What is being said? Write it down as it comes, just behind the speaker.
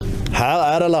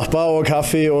Her det lapper og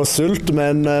kaffe og sult,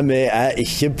 men vi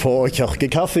ikke på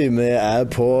kirkekaffe, vi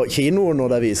på kinoen,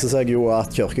 og det viser seg jo at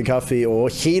kirkekaffe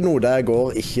og kino, det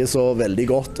går ikke så veldig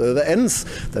godt overens.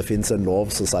 Det finnes en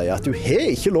lov som sier at du har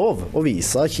ikke lov å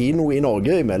vise kino i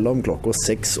Norge mellom klokka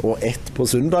 6 og 1 på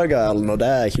søndager, og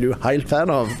det ikke du helt fan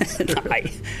av. Nei,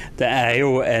 det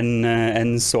jo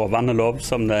en sovende lov,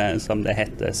 som det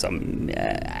heter, som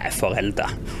foreldet.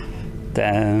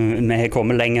 Vi har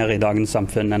kommet lenger i dagens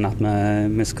samfunn enn at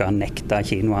vi skal nekte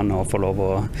kinoene å få lov å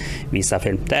vise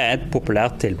film. Det et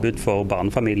populært tilbud for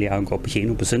barnefamilier å gå på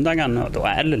kino på søndagene, og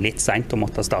da det litt sent å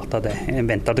måtte starte det. Jeg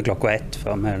venter til klokka 1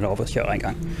 før vi lov å kjøre i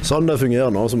gang. Sånn det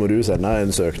fungerer nå, så må du sende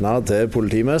en søknad til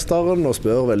politimesteren og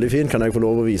spørre veldig fint, kan jeg få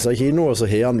lov å vise kino, og så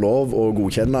har han lov å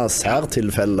godkjenne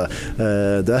særtilfelle.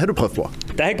 Det har du prøvd på?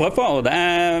 Det har jeg prøvd på, og det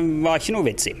var ikke noe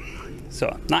vits i.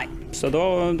 Så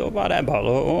da var det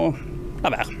bare å la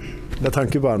være. Det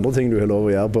tanke på andre ting du har lov å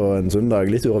gjøre på en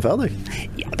søndag litt urettferdig?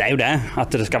 Ja, det jo det.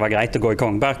 At det skal være greit å gå i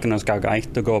Kongeparken, og det skal være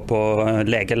greit å gå på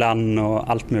Legeland og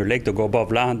alt mulig, og gå og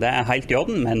bowle. Det helt i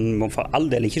orden, men må for all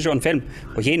del ikke se en film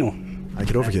på kino.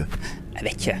 Ikke det for ikke? Jeg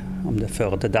vet ikke om det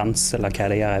fører til dans eller hva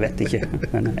det gjør, jeg vet ikke,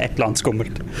 men et eller annet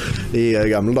skummelt. I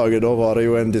gamle dager da var det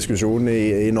jo en diskusjon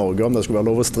i Norge om det skulle være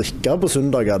lov å strikke på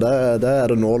søndager. Det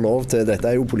det nå lov til.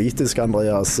 Dette jo politisk,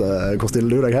 Andreas. Hvor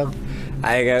stiller du deg her?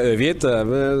 Jeg overgitt.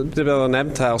 Det blir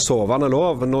nevnt her sovende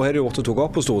lov. Nå har det gjort det tok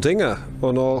opp på Stortinget,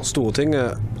 og når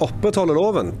Stortinget opprettholder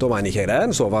loven, da mener ikke jeg det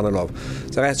en sovende lov.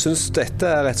 Så jeg synes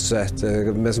dette rett og slett,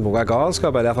 vi som bruker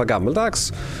galskap, derfor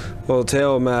gammeldags, og til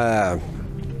og med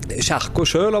Kirken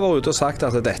selv har vært ute og sagt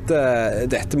at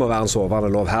dette må være en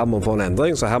sovende lov. Her må vi få en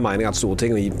endring, så her mener jeg at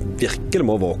Stortinget virkelig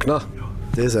må våkne.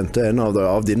 Det sendte en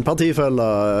av din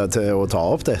partifeller til å ta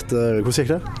opp dette. Hvordan gikk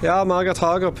det? Ja, Margaret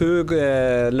Hagerup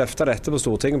løftet dette på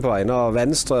Stortinget på vegne av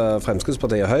Venstre,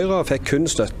 Fremskrittspartiet og Høyre, fikk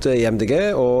kun støtte i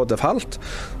MDG, og det falt.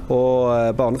 Og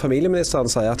barne- og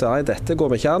familieministeren sier at nei, dette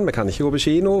går vi ikke an, vi kan ikke gå på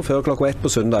kino før klokka 1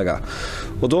 på søndager.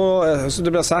 Og da, så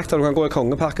det blir sagt at du kan gå i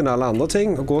Kongeparken og alle andre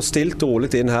ting, og gå stilt og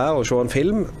rolig inn her og se en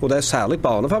film, og det særlig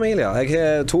barnefamilier. Jeg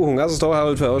har 2 unger som står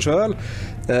her utfor selv,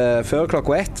 før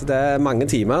klokka 1. Det mange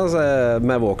timer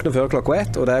vi våkner før klokka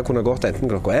 1, og det kunne gått enten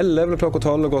klokka 11 eller klokka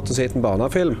 12 og gått og sett en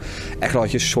barnefilm. Jeg klarer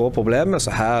ikke å se problemet,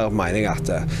 så her mener jeg at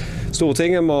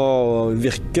Stortinget må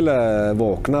virkelig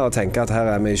våkne og tenke at her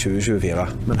vi i 2024.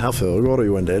 Men her foregår det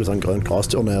jo en del sånn grønt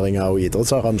grasturneringer og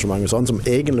idrettsarrangement og sånn, som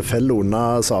egentlig feller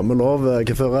under samme lov.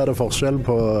 Hvorfor det forskjell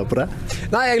på det?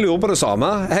 Nei, jeg lurer på det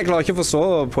samme. Jeg klarer ikke å forstå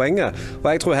poenget. Og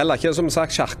jeg tror heller ikke, som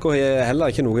sagt, kirken har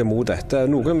heller ikke noe imot dette.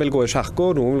 Noen vil gå i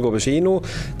kirken, noen vil gå på kino.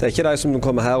 Det ikke de som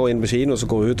kommer her og inn på kino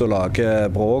som går ut og lager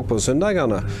bråk på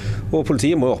søndagene. Og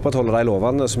politiet må opprettholde de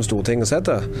lovene som Stortinget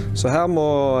setter. Så her må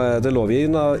det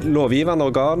lovgivende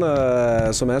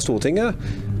organet som Stortinget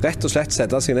rett og slett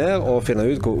sette seg ned og finne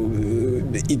ut hvor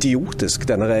idiotisk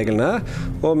denne regelen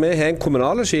Og vi har en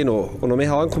kommunale kino, og når vi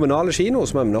har en kommunale kino,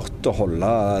 så er vi nødt til å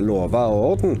holde lover og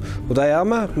orden. Og det gjør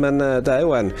vi, men det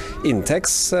jo en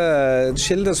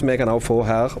inntektskilde som vi kan også få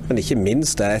her, men ikke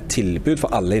minst det et tilbud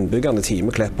for alle innbyggerne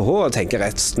timeklepp på hår, og tenker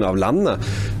resten av landet.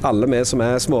 Alle vi som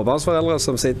småbarnsforeldre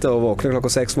som sitter og våkner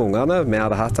klokka 6 med ungene, vi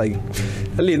hadde hatt en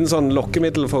liten sånn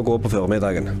lokkemiddel for å gå på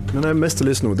formiddagen. Men det mest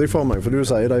litt snodig for meg, for du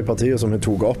sier de partier som har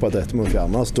tog opp at dette må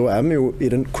fjernes. Da vi jo i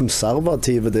den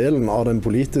konservative delen av den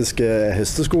politiske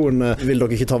hesteskoen. Vil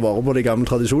dere ikke ta vare på de gamle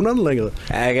tradisjonene lenger?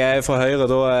 Jeg fra Høyre,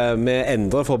 da vi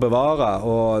endrer for å bevare,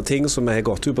 og ting som har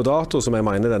gått ut på dato, som jeg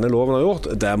mener denne loven har gjort,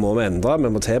 det må vi endre,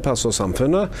 vi må tilpasse oss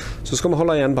samfunnet, så skal vi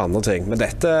holde igjen på andre ting. Men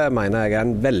dette mener jeg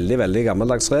en veldig, veldig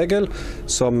gammeldags regel,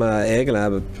 som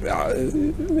egentlig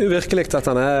uvirkelig at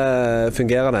den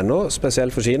fungerer ennå,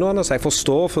 spesielt for kinoene, så jeg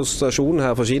forstår frustrasjonen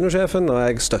her for kinosjefen, og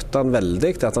jeg støtter han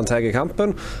veldig til at han tar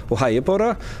kampen og heier på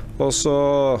det, og så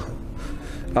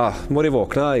må de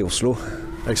våkne i Oslo.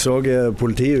 Jeg så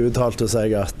politiet uttalte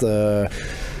seg at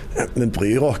men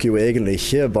bryr dere jo egentlig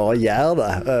ikke, bare gjør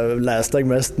det. Leste jeg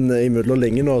mest i mellom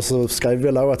linjene, og så skrev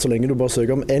vi at så lenge du bare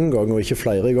søker om en gang og ikke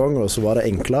flere ganger, så var det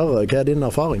enklere. Hva din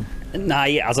erfaring?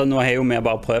 Nei, altså nå har jo vi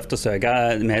bare prøvd å søke.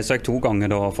 Vi har søkt 2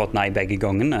 ganger og fått nei begge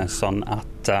gangene, sånn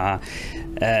at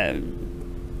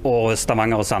og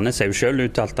Stavanger og Sandnes jo selv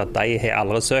uttalt at de har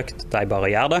aldri søkt, de bare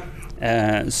gjør det.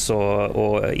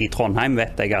 Og i Trondheim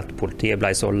vet jeg at politiet ble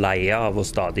så leie av å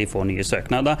stadig få nye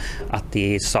søknader at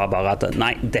de sa bare at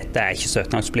nei, dette ikke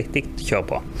søknadspliktig, kjør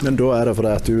på. Men da det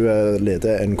fordi at du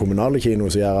leder en kommunale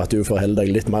kino som gjør at du forholder deg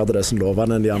litt mer til disse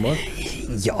lovene enn de andre?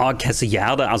 Ja, hva som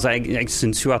gjør det? Altså, jeg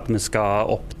synes jo at vi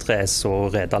skal opptre opptre så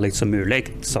redelig som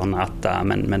mulig, sånn at,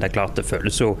 men det er klart det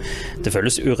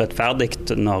føles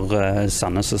urettferdig når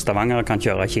Sandnes og Stavanger kan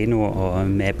kjøre kino,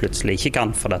 og vi plutselig ikke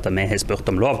kan, for at vi har spurt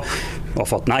om lov og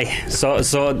fått nei.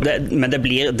 Men det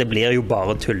blir jo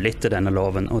bare tullete, denne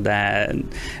loven, og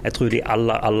jeg tror de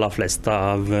aller fleste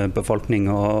av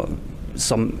befolkningen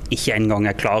som ikke engang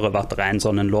er klar over at det er en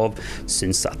sånn lov,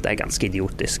 synes at det er ganske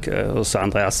idiotisk. Og så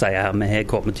Andreas sier her, vi har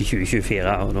kommet til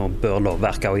 2024, og nå bør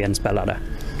lovverket også gjenspeile det.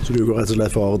 Så du går rett og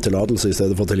slett for tillatelse i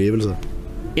stedet for tilgivelse?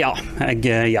 Ja, jeg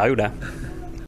gjør jo det.